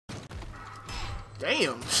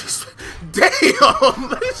Damn. Damn.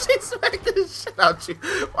 She smacked the shit out you.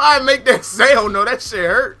 Why make that sound? No, that shit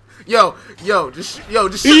hurt. Yo, just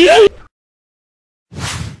shoot.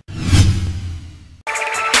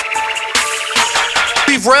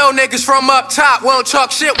 Leave real niggas from up top. We don't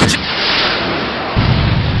talk shit with you.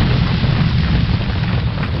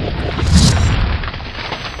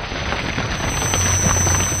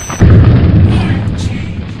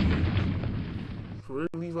 Where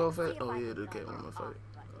did we leave off at? Oh yeah, the cat on my fight.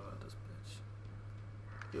 Oh, this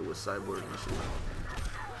bitch. It was cyborg and shit.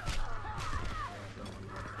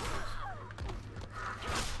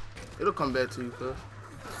 It'll come back to you, cuz.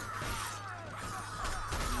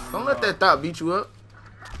 Don't let that thought beat you up.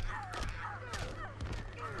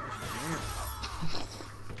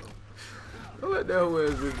 Don't let that whole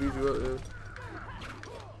ass bitch beat you up, man.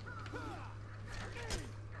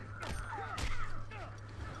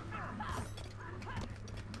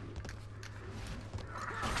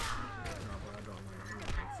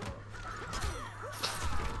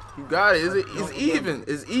 You got it. It's even.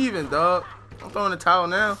 It's even, dog. I'm throwing the towel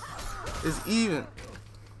now. It's even.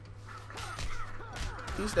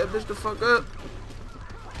 Piece that bitch the fuck up.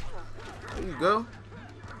 There you go.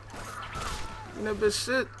 You that bitch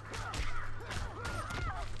shit.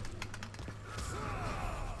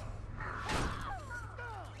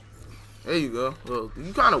 There you go. Well,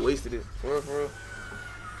 you kind of wasted it. For real.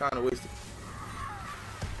 Kind of wasted it.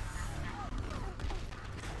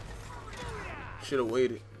 Should have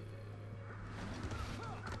waited.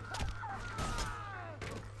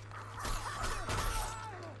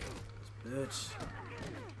 Bitch.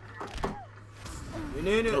 You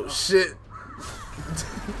need it? Oh shit.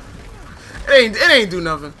 It ain't do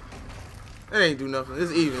nothing. It ain't do nothing.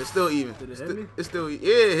 It's even. It's still even. Did it hit me? It's still. Yeah,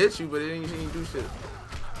 it hit you, but it ain't do shit.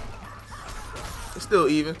 It's still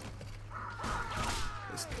even.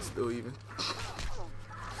 It's still even.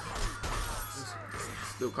 It's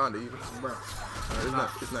still kinda even. Bro.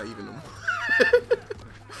 It's not even no more.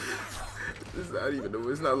 It's not even no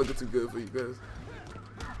more. It's not looking too good for you guys.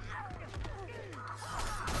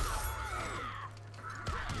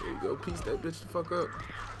 There you go. Piece that bitch the fuck up.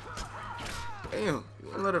 Damn. You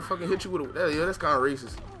wanna let her fucking hit you with a... Yo, that's kinda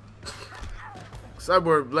racist.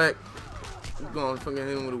 Cyborg black. You gonna fucking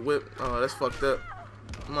hit him with a whip. Oh, that's fucked up.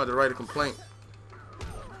 I'm about to write a complaint.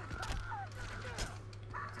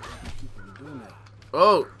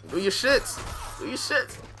 Oh, do your shits. Do your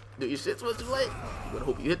shits. Do your shits was too late. You better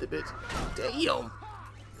hope you hit the bitch. Damn.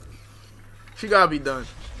 She gotta be done.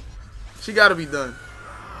 She gotta be done.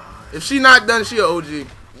 If she not done, she a OG.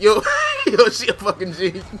 Yo, she a fucking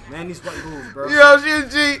G. Man, these white rules, bro. Yo, she a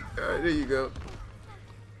G. Alright, there you go.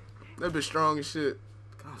 That bitch strong as shit.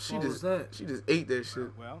 God, She just ate that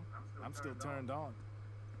shit. Well, I'm still turned on.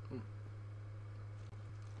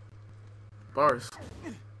 Bars.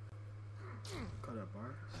 Call that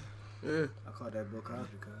bar? Yeah. I call that Bill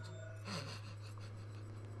Cosby because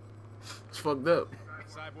It's fucked up.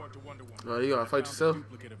 Cyborg to Wonder Woman. Oh, you gotta fight yourself?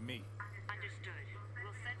 Duplicate of me. Understood.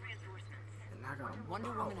 We'll send reinforcements. and I got Wonder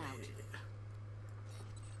Woman out.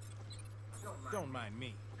 Don't mind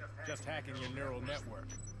me. Just hacking your neural network.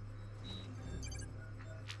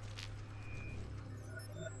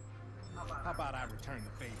 How about I return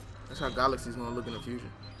the favor? That's how Galaxy's gonna look in the future.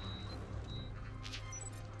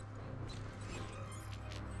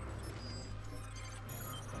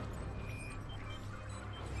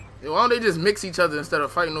 Yo, why don't they just mix each other instead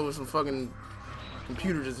of fighting over some fucking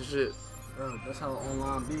computers and shit? That's how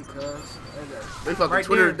online be, cuz. They fucking Right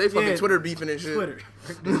Twitter. there, They fucking yeah. Twitter beefing and shit. Twitter.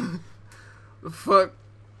 The fuck?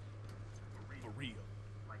 For real.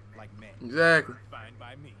 Like men. Exactly. Fine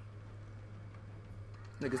by me.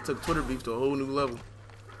 Niggas took Twitter beef to a whole new level.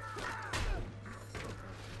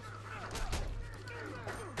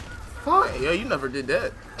 Fuck, yo, you never did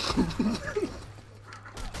that.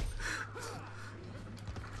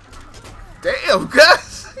 Damn,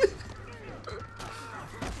 Gus.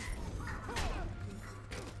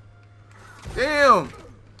 Damn.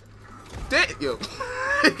 Damn, yo.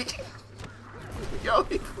 Yo,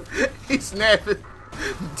 he's snapping.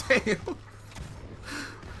 Damn.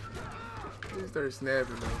 He started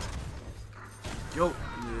snapping, man. Yo,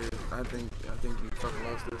 Yeah, I think you fucking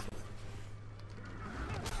lost this.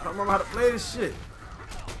 I don't remember how to play this shit.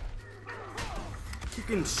 Keep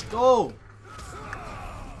getting stole.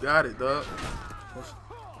 Got it, dog.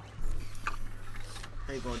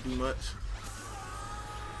 Ain't gonna do much.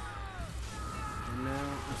 And now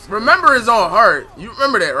Remember, it's on hard. You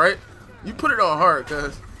remember that, right? You put it on hard,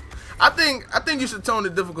 cuz. I think you should tone the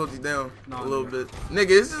difficulty down a little bit. Nigga,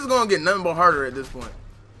 this is gonna get nothing but harder at this point.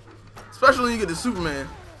 Especially when you get to Superman.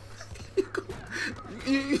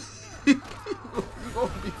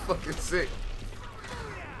 sick.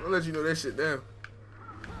 I'll let you know that shit down.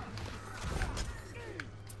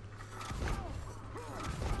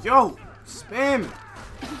 Yo, spam it.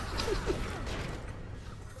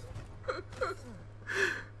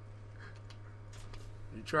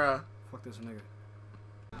 You try. Fuck this nigga.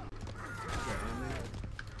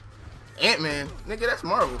 Ant-Man. Nigga, that's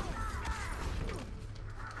Marvel.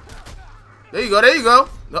 There you go, there you go.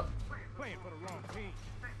 No. Playing for the wrong team.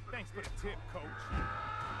 Thanks for the tip, coach.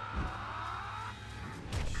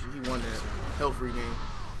 He won that hell-free game.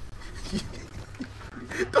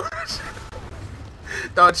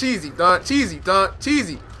 Dog, cheesy, dog, cheesy, dog,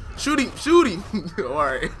 cheesy. Shoot him, shoot him.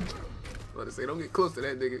 Alright. I was about to say, don't get close to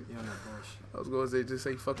that nigga. Yeah, no bullshit. I was going to say, just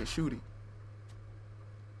say fucking shoot him.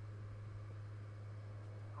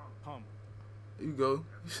 Pummel. There you go.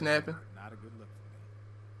 You snapping. Not a good look for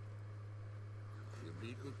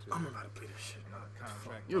me. I'm about to play this shit.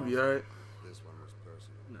 Contract. You'll be alright.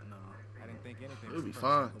 No. I didn't think anything. You'll was be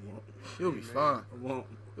personal. fine. You'll be fine. I won't.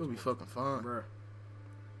 You'll be fucking fine. Bruh.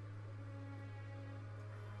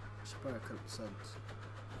 I should probably cut the sevens.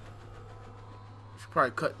 You should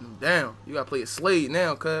probably cut them down. You gotta play a Slade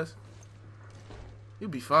now, cuz. You'll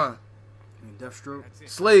be fine. I mean, Deathstroke. That's it.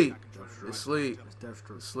 Slade. Deathstroke. It's Slade. It's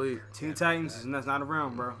Deathstroke. It's Slade. Teen Titans is not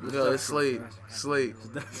around, bro. No, it's Deathstroke, Slade. man. Slade.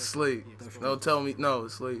 Deathstroke. Slade. No, tell me. No,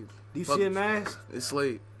 it's Slade. Do you Fuck- see a mask? It's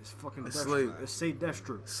Slade. It's fucking It's Deathstroke. Slade. It's say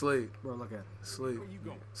Deathstroke. Slade. Bro, look at it. Slade. Where you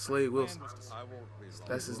going? Slade Wilson. Plan was to-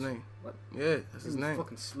 That's his name. What? Yeah, that's his It's name.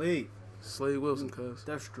 fucking Slade. Slade Wilson, cuz.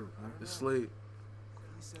 Deathstroke, man. It's Slade.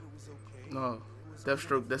 No,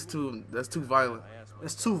 Deathstroke. That's too violent.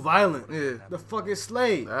 That's too violent. Yeah. The fuck is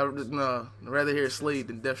Slade? No, I'd rather hear Slade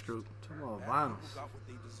than Deathstroke. Talking about violence.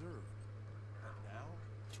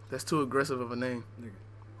 That's too aggressive of a name.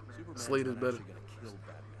 Nigga. Slade is better.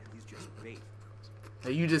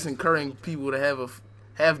 Hey, you just encouraging people to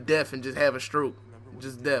have death and just have a stroke.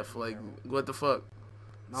 Just death. Like, what the fuck?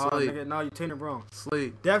 No, Slade. nigga, no, you taking it wrong.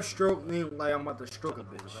 Slade. Deathstroke mean like I'm about to stroke a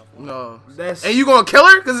bitch. No. That's And you gonna kill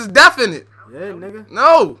her? Cause it's death in it. yeah, nigga.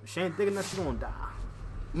 No. She ain't thinking that she gonna die.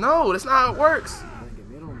 No, that's not how it works.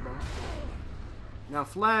 Nigga, get on, bro. Now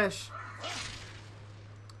Flash,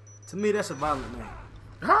 to me that's a violent name.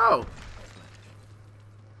 How?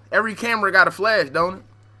 Every camera got a flash, don't it?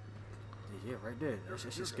 Yeah, right there. That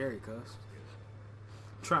shit's scary, cuz.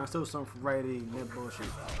 Trying to steal something from Right E, that bullshit.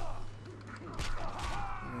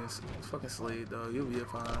 Yeah, it's fucking Slade, dog. You'll be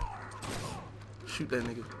fine. Shoot that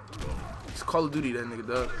nigga. It's Call of Duty, that nigga,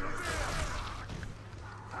 dog.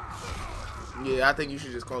 Yeah, I think you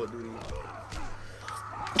should just Call of Duty.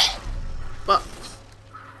 Fuck.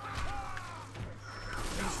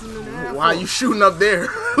 Why are you shooting up there?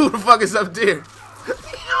 Who the fuck is up there?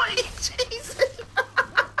 Jesus.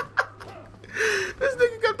 This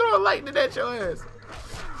nigga kept throwing lightning at your ass.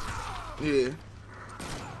 Yeah.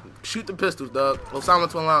 Shoot the pistols, dog. Osama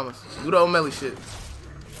Twin Llamas. Do the O'Malley shit.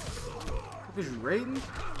 What is you raiding?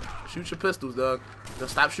 Shoot your pistols, dog. Don't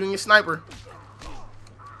stop shooting your sniper.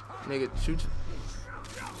 Nigga, shoot your...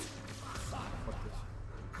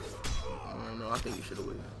 I don't know. I think you should have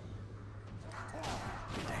waited.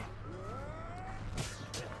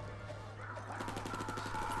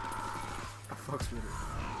 I fucks with it.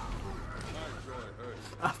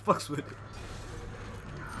 I fucks with it.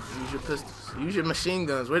 Use your pistols. Use your machine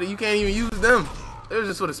guns. You can't even use them. They was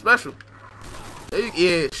just for the special.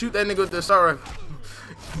 Yeah, shoot that nigga with the assault rifle.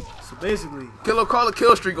 So basically, Call a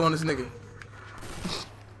kill streak on this nigga.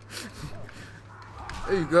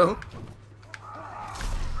 There you go.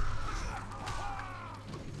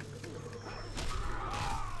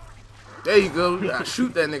 There you go. You gotta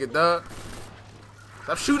shoot that nigga, dog.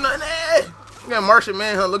 Stop shooting at that. You got Martian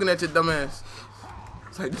Manhunt looking at your dumb ass.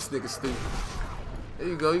 It's like, this nigga stupid. There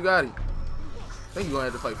you go. You got him. I think you're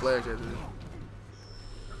gonna have to fight Flash after this.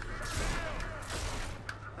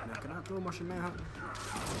 now can I throw Martian Manhunt?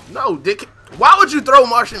 No, dick. Why would you throw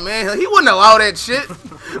Martian Manhunt? He wouldn't allow that shit.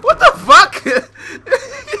 What the fuck?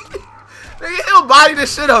 Nigga, he'll body the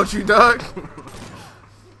shit out you, dog.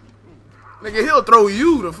 Nigga, he'll throw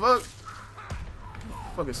you the fuck.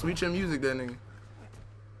 Fucking sweet chin music, that nigga.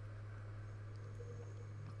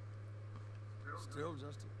 Still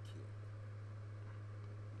just a kid.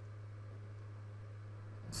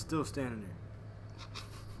 Still standing there.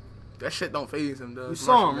 That shit don't phase him, dog. You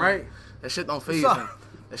saw him, Martian right? Manhunt. That shit don't phase saw him. him.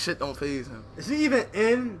 That shit don't phase him. Is he even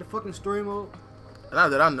in the fucking story mode? Not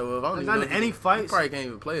that I know of. I don't Like, even not know in if any he fights? probably can't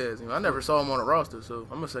even play as him. I never saw him on a roster, so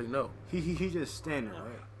I'm gonna say no. He just standing,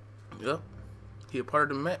 right? Yep. He a part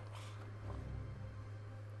of the map.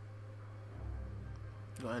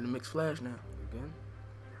 Going into mixed flash now. Again?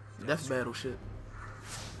 Death battle shit.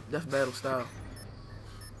 Death battle style.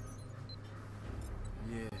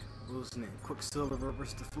 Yeah. What was his name? Quicksilver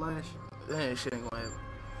versus the Flash. That shit ain't gonna happen.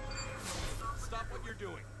 Stop what you're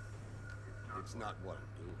doing. It's not what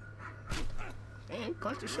I'm doing. Damn, he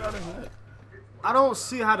punched the shot in the head. I don't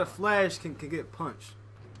see how the Flash can get punched.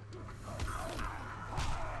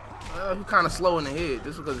 He kind of slow in the head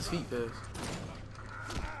just because his feet fast.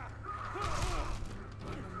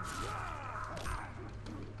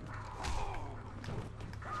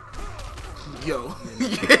 Yo.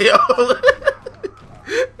 Yeah, yo.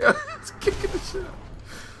 Yo, he's kicking the shit out.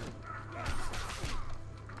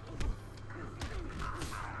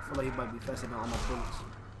 I feel like he might be faster than all my bullets.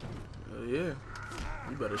 Yeah.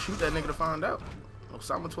 You better shoot that nigga to find out.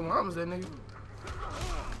 Osama Tulama's that nigga.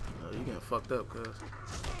 Oh, you getting fucked up, cuz.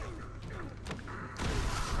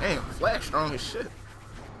 Damn, Flash strong as shit.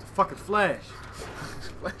 The fucking Flash.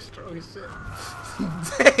 Flash strong as shit.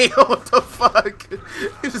 Damn, what the fuck?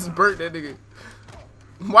 He just burnt that nigga.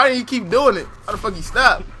 Why didn't you keep doing it? How the fuck you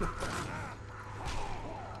stop?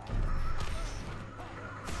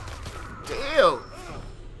 Damn.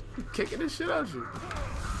 You kicking this shit out you.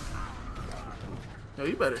 Yo,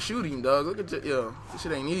 you better shoot him, dog. Look at you. Yo, this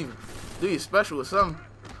shit ain't even. Do your special or something.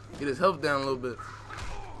 Get his health down a little bit.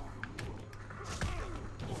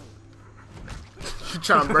 You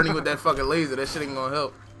trying to burn him with that fucking laser. That shit ain't gonna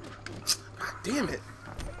help. God damn it.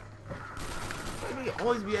 Why do you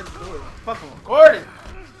always be at the door? Fucking recording.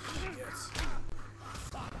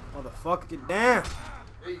 Motherfucker, get down.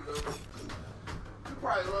 There you go. You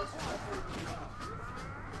probably lost.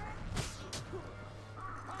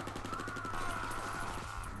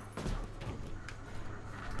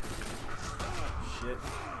 Shit.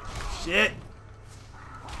 Shit.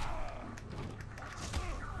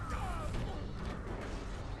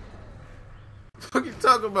 What you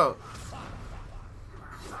talking about?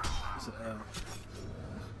 It's an L.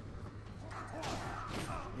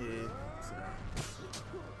 Yeah.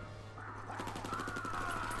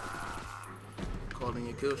 Calling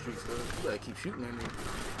your kill streaks, though. You gotta keep shooting at me.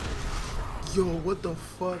 Yo, what the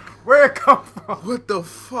fuck? Where it come from? What the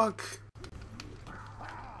fuck?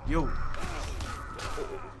 Yo.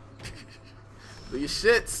 Do your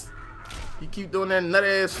shits. You keep doing that nut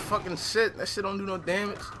ass fucking shit. That shit don't do no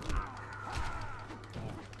damage.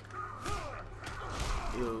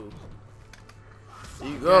 Yo. There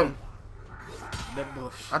you go. That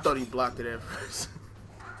bush. I thought he blocked it at first.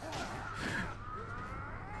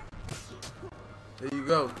 There you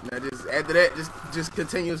go. Now just after that, just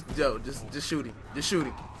continues. Yo, just shoot him. Just shoot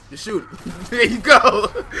him. Just shoot him. There you go.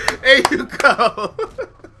 There you go.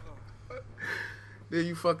 There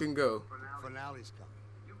you fucking go. Finale's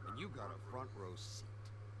coming, and you got a front row seat.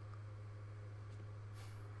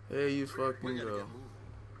 There you fucking We gotta go. get moving.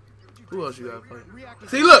 Who else you got playing?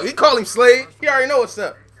 See, look, he called him Slade. He already know what's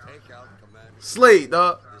up. Take out Commander Slade,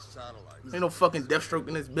 dog. this satellite. Ain't no fucking Deathstroke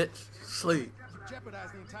in this bitch. Slade.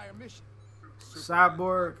 Jeopardize the entire mission.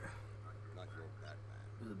 Cyborg Not your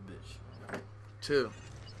Batman. is a bitch. Chill.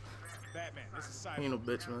 Batman, this is Cyborg. He ain't no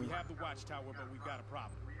bitch, man. We have the watchtower, but we've got a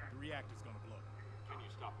problem. The reactor's gonna blow. Can you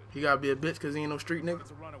stop it? He gotta be a bitch because he ain't no street nigga.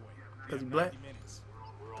 It's a runaway. Cause he We have black? 90 minutes.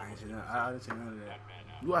 I ain't seen that. I didn't see none of that.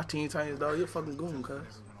 You watch Teen Titans, dog. You're a fucking goon, cuz.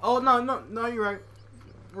 Oh no, you're right.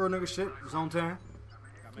 Real nigga shit. Zone 10.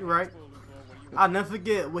 You're right. I'll never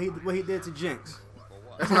forget what he did to Jinx.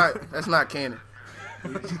 That's not canon.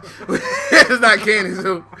 It's not canon,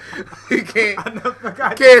 so you I never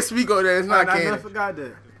forgot. can't speak on that. It's not I never canon. forgot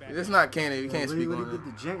that. It's not canon. You can't speak What on he that.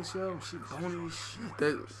 did to Jinx, yo, she bony as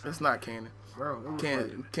shit. That's not canon. Bro, it was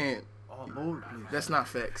Can't. like all over the place. That's not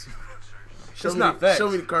facts. It's not facts.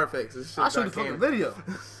 Show me the car facts. This shit's I showed not the fucking canon. video.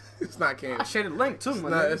 It's not canon. I shared the link too,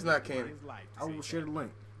 man. It's not canon. I will share the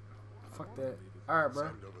link. Fuck that. Alright, bro.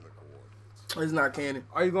 Over the coordinates. It's not canon.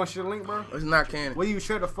 Are you gonna share the link, bro? It's not canon. Where you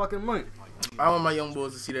share the fucking link? I want my young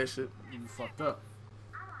boys to see that shit. You fucked up.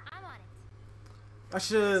 I'm on it. I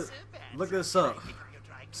should look this up.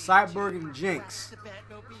 Cyborg and Jinx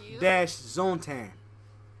dash Zone Tan.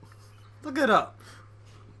 Look it up.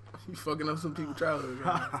 You fucking up some people's childhood.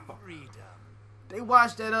 Right? They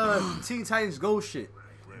watched that Teen Titans Go shit.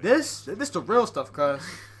 This the real stuff, cuz.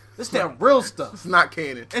 This that real stuff. It's not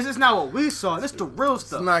canon. It's just not what we saw. This the real It's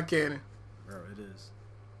stuff. not canon. Bro, it is.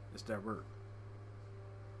 It's that work.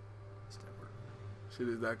 It's that work. Shit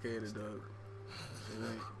is not canon, dog. It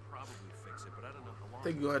ain't. Probably fix it, but I don't know how I long.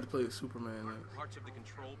 think you're gonna have to play with Superman next. Parts of the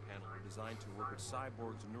control panel are designed to work with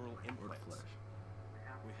Cyborg's neural implants.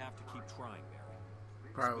 We have to keep trying, Barry.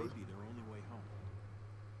 This Probably. may be their only way home.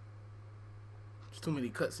 There's too many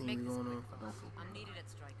cutscenes Make this going on. quick. I'm needed at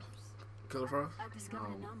Strikers. Killer Frost? I've discovered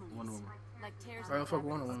anomalies. Wonder Woman. Like tears I don't in fuck the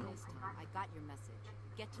Wonder fabric Woman. of space. I got your message.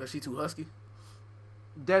 Get to Is she too husky?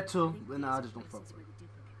 That too, but nah, I just don't fuck with it.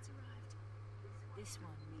 This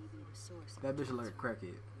one may be the source of That bitch the look like a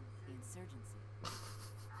crackhead. insurgency.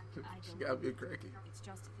 She gotta be a cracky. It's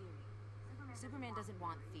just a theory. Superman doesn't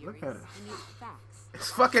want theories. Look at her. He needs facts.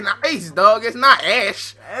 It's fucking ice, dog. It's not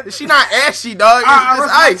ash. She not ashy, dog.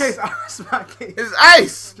 It's ice. I rest my case. It's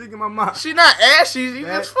ice. Speaking my mind. She not ashy. She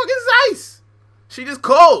That- just fucking ice. She just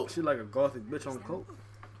cold. She like a gothic bitch on the coat.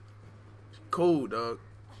 Cold, dog.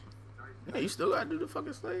 Yeah, you still gotta do the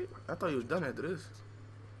fucking slave. I thought you was done after this.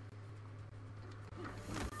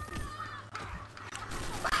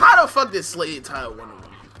 How the fuck did Slade tie one of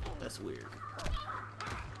them? That's weird.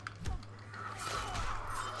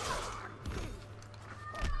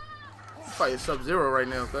 You fighting Sub-Zero right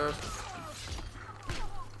now, cuz.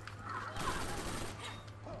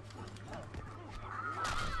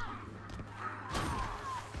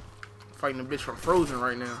 Fighting a bitch from Frozen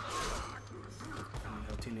right now.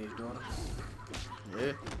 Her teenage daughter.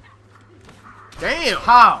 Yeah. Damn.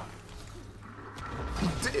 How?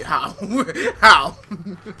 How? How?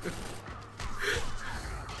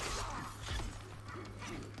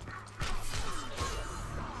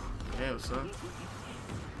 Damn, son.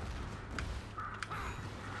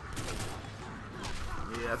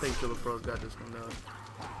 Yeah, I think Killer Frost got this one down.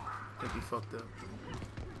 I think he fucked up.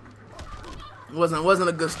 It wasn't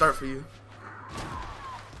a good start for you.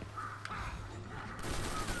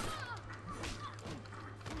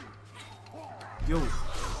 Yo.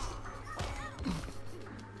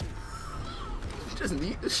 Just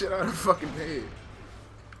need the shit out of her fucking head.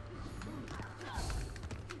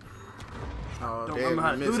 Oh, Don't damn, remember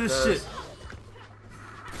how to you do missed, this cuz.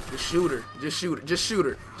 shit. Just shoot her. Just shoot her. Just shoot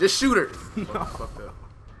her. Just shoot her. Fucked up.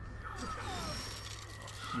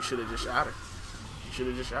 You should have just shot her. You should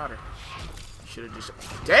have just shot her. You should have just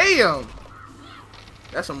shot. Damn!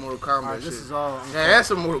 That's some Mortal Kombat Alright, shit. this is all. Yeah, that's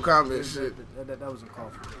some Mortal Kombat shit. That wasn't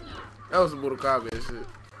called for. That was some Mortal Kombat shit.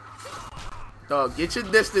 Dog, get your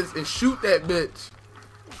distance and shoot that bitch.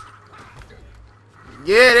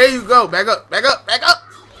 Yeah, there you go. Back up. Back up. Back up.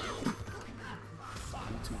 You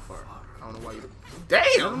too far. I don't know why you. Never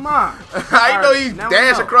Damn! mind. I know you now we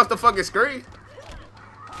dash know. across the fucking screen.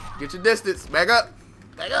 Get your distance. Back up.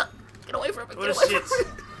 Back up. Get away from it. Get away from it.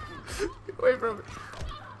 Get away from it.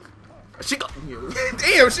 She go.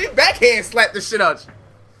 Damn, she backhand slapped the shit out you.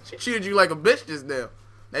 She treated you like a bitch just now.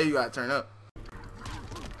 Now you gotta turn up.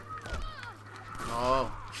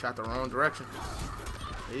 Oh, shot the wrong direction.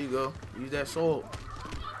 There you go. Use that sword.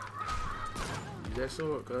 Use that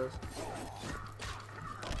sword, cuz.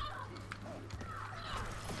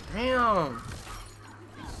 Damn.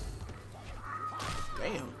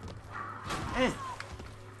 Damn. Damn.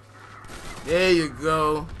 There you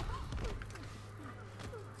go.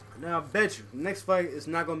 Now I bet you, the next fight is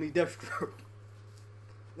not gonna be Deathstroke.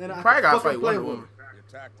 Then I Probably can gotta fucking fight play Wonder with Woman. him. Your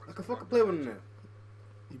tactics. I can fucking play with him now.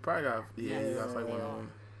 You probably got. Yeah, you gotta fight Wonder Woman.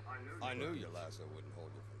 I knew your lasso wouldn't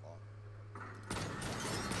hold you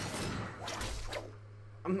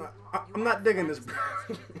for long. I'm not digging this, bro.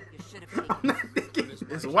 You should have I'm not digging this.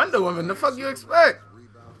 It's Wonder Woman. The fuck you expect?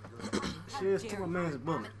 She is to my man's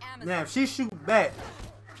bullet. Now if she shoot back,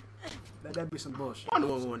 that'd be some bullshit. Wonder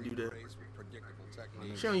Woman wouldn't do that. Faced with predictable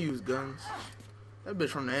techniques. She don't use guns. That bitch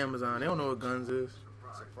from the Amazon. They don't know what guns is.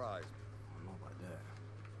 Surprise. I don't know about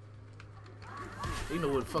that. They know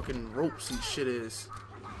what fucking ropes and shit is.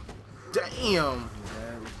 Damn.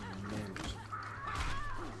 That was bananas.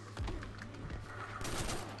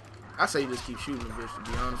 I say you just keep shooting the bitch,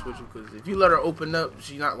 to be honest with you, because if you let her open up,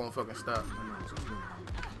 she's not gonna fucking stop.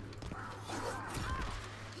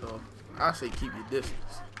 So I say keep your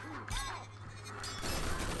distance.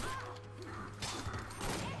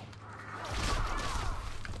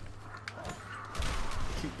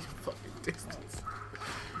 Keep your fucking distance.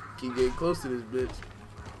 Keep getting close to this bitch.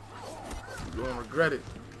 You're gonna regret it.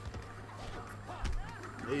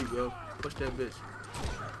 There you go. Push that bitch.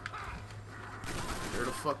 Get her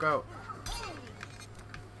the fuck out.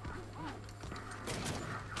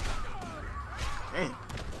 Damn.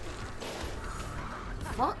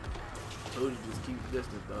 Fuck. Told you just keep your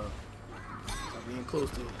distance, dog. Stop being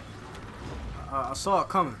close to it. I saw it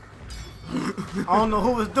coming. I don't know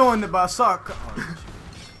who was doing it, but I saw it coming.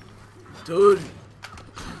 Dude,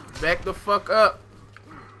 back the fuck up.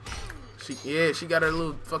 She got her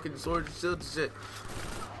little fucking sword and shield and shit.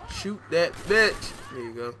 Shoot that bitch. There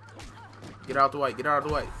you go. Get out the way. Get out of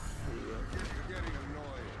the way. There you go. You're getting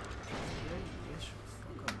annoying.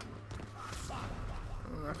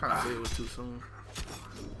 I kind of said it was too soon.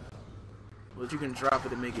 But you can drop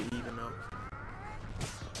it and make it even though.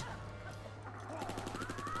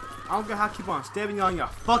 I don't care how I keep on stabbing y'all in your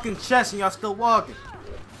fucking chest and y'all still walking.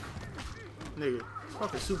 Nigga,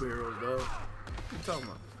 fucking superheroes, dog. What you talking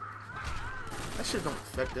about? That shit don't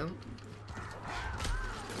affect them.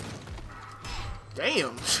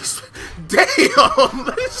 Damn. Damn. She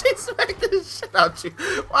smacked the shit out you.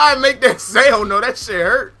 Why make that sound? No, that shit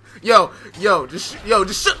hurt. Yo, just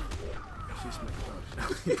shut.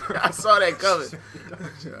 I saw that coming.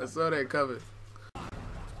 I saw that coming.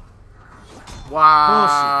 Wow.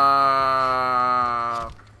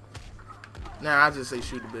 Nah, I just say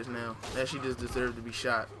shoot the bitch now. That she just deserved to be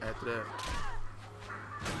shot after that.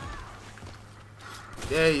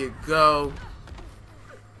 There you go.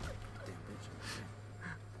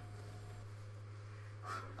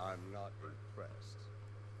 I'm not impressed.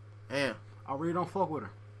 Damn. I really don't fuck with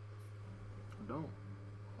her. I don't.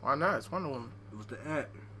 Why not? It's Wonder Woman. It was the app.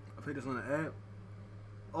 I think it's on the app.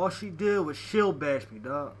 All she did was shield bash me,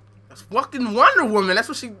 dog. That's fucking Wonder Woman. That's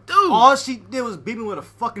what she do. All she did was beat me with a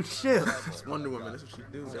fucking shield. That's Wonder Woman. That's what she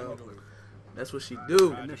do, dog. That's what she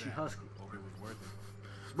do. And then she husky.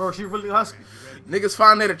 Bro, she really husky. Niggas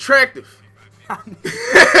find that attractive.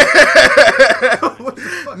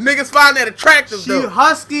 Niggas find that attractive, She though.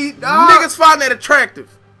 husky, dog. Niggas find that attractive.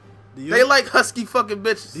 Do you? They like husky fucking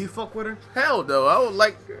bitches. Do you fuck with her? Hell no, I would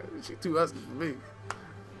like her. She too husky for me.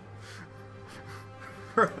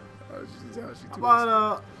 She too How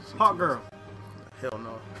about hot girl? Hell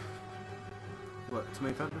no. What? Too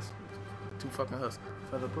many feathers? Too fucking husky.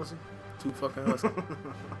 Feather pussy? Too fucking husky.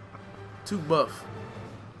 Too buff.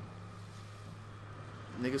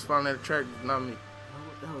 Niggas find that attractive, not me.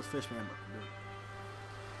 What the hell is Fishman about to do?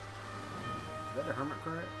 Is that a hermit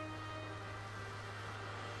crab?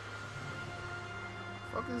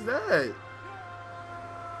 Fuck is that?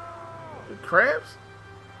 The crabs?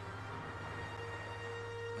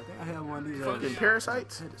 I think I have one of these. Fucking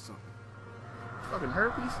parasites? Head or something. Fucking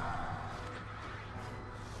herpes?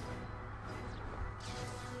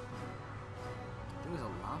 There's a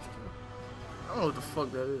lobster. I don't know what the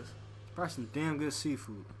fuck that is. Probably some damn good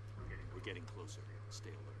seafood. We're getting closer. Stay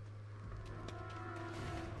alert.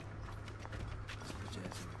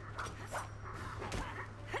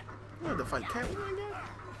 You have to fight Catwoman again?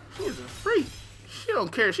 She is a freak. She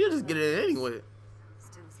don't care. She'll just get it anyway.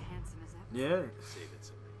 Still as handsome as ever. Yeah. Save it,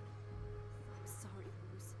 Sydney. I'm sorry,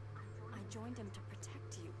 Bruce. I joined him to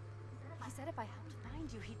protect you. He said if I helped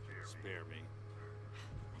find you, he'd... Spare me.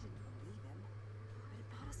 I didn't believe him, but it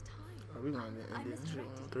bought us time. Oh, we gonna end this shit in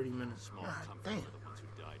 30 minutes. Small God comfort damn. for the ones who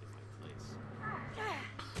died in my place.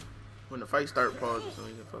 When the fight start, pause so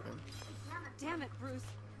we can fucking Damn it, Bruce.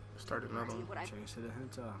 start another one. What I... Change to the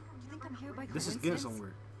hentai. You think I'm here by This is coincidence? getting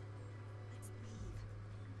somewhere.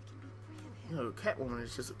 You know, Catwoman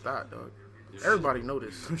is just a thought, dog. Everybody know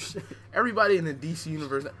this. Everybody in the DC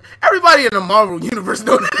universe, everybody in the Marvel universe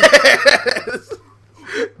know this.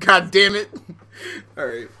 God damn it.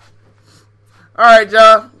 Alright,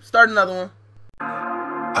 y'all. Start another one.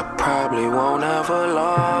 I probably won't ever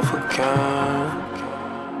love again.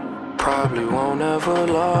 Probably won't ever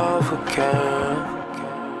love again.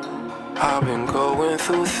 I've been going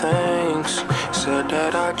through things. Said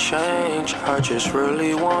that I'd change. I just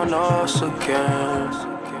really want us again.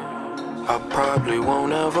 I probably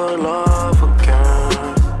won't ever love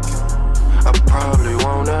again. I probably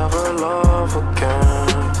won't ever love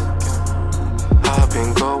again. I've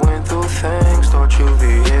been going through things. Thought you'd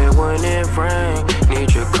be here when it rained.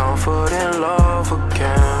 Need your comfort and love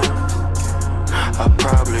again. I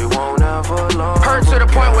probably won't ever love. Hurt to the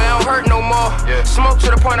point where I don't hurt no more. Yeah. Smoke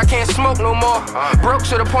to the point I can't smoke no more. Broke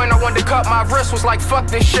to the point I wanted to cut my wrist. Was like fuck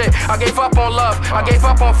this shit. I gave up on love. I gave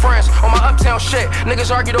up on friends. On my uptown shit.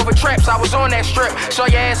 Niggas argued over traps. I was on that strip. Saw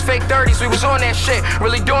your ass fake 30s. We was on that shit.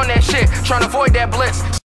 Really doing that shit. Trying to avoid that blitz.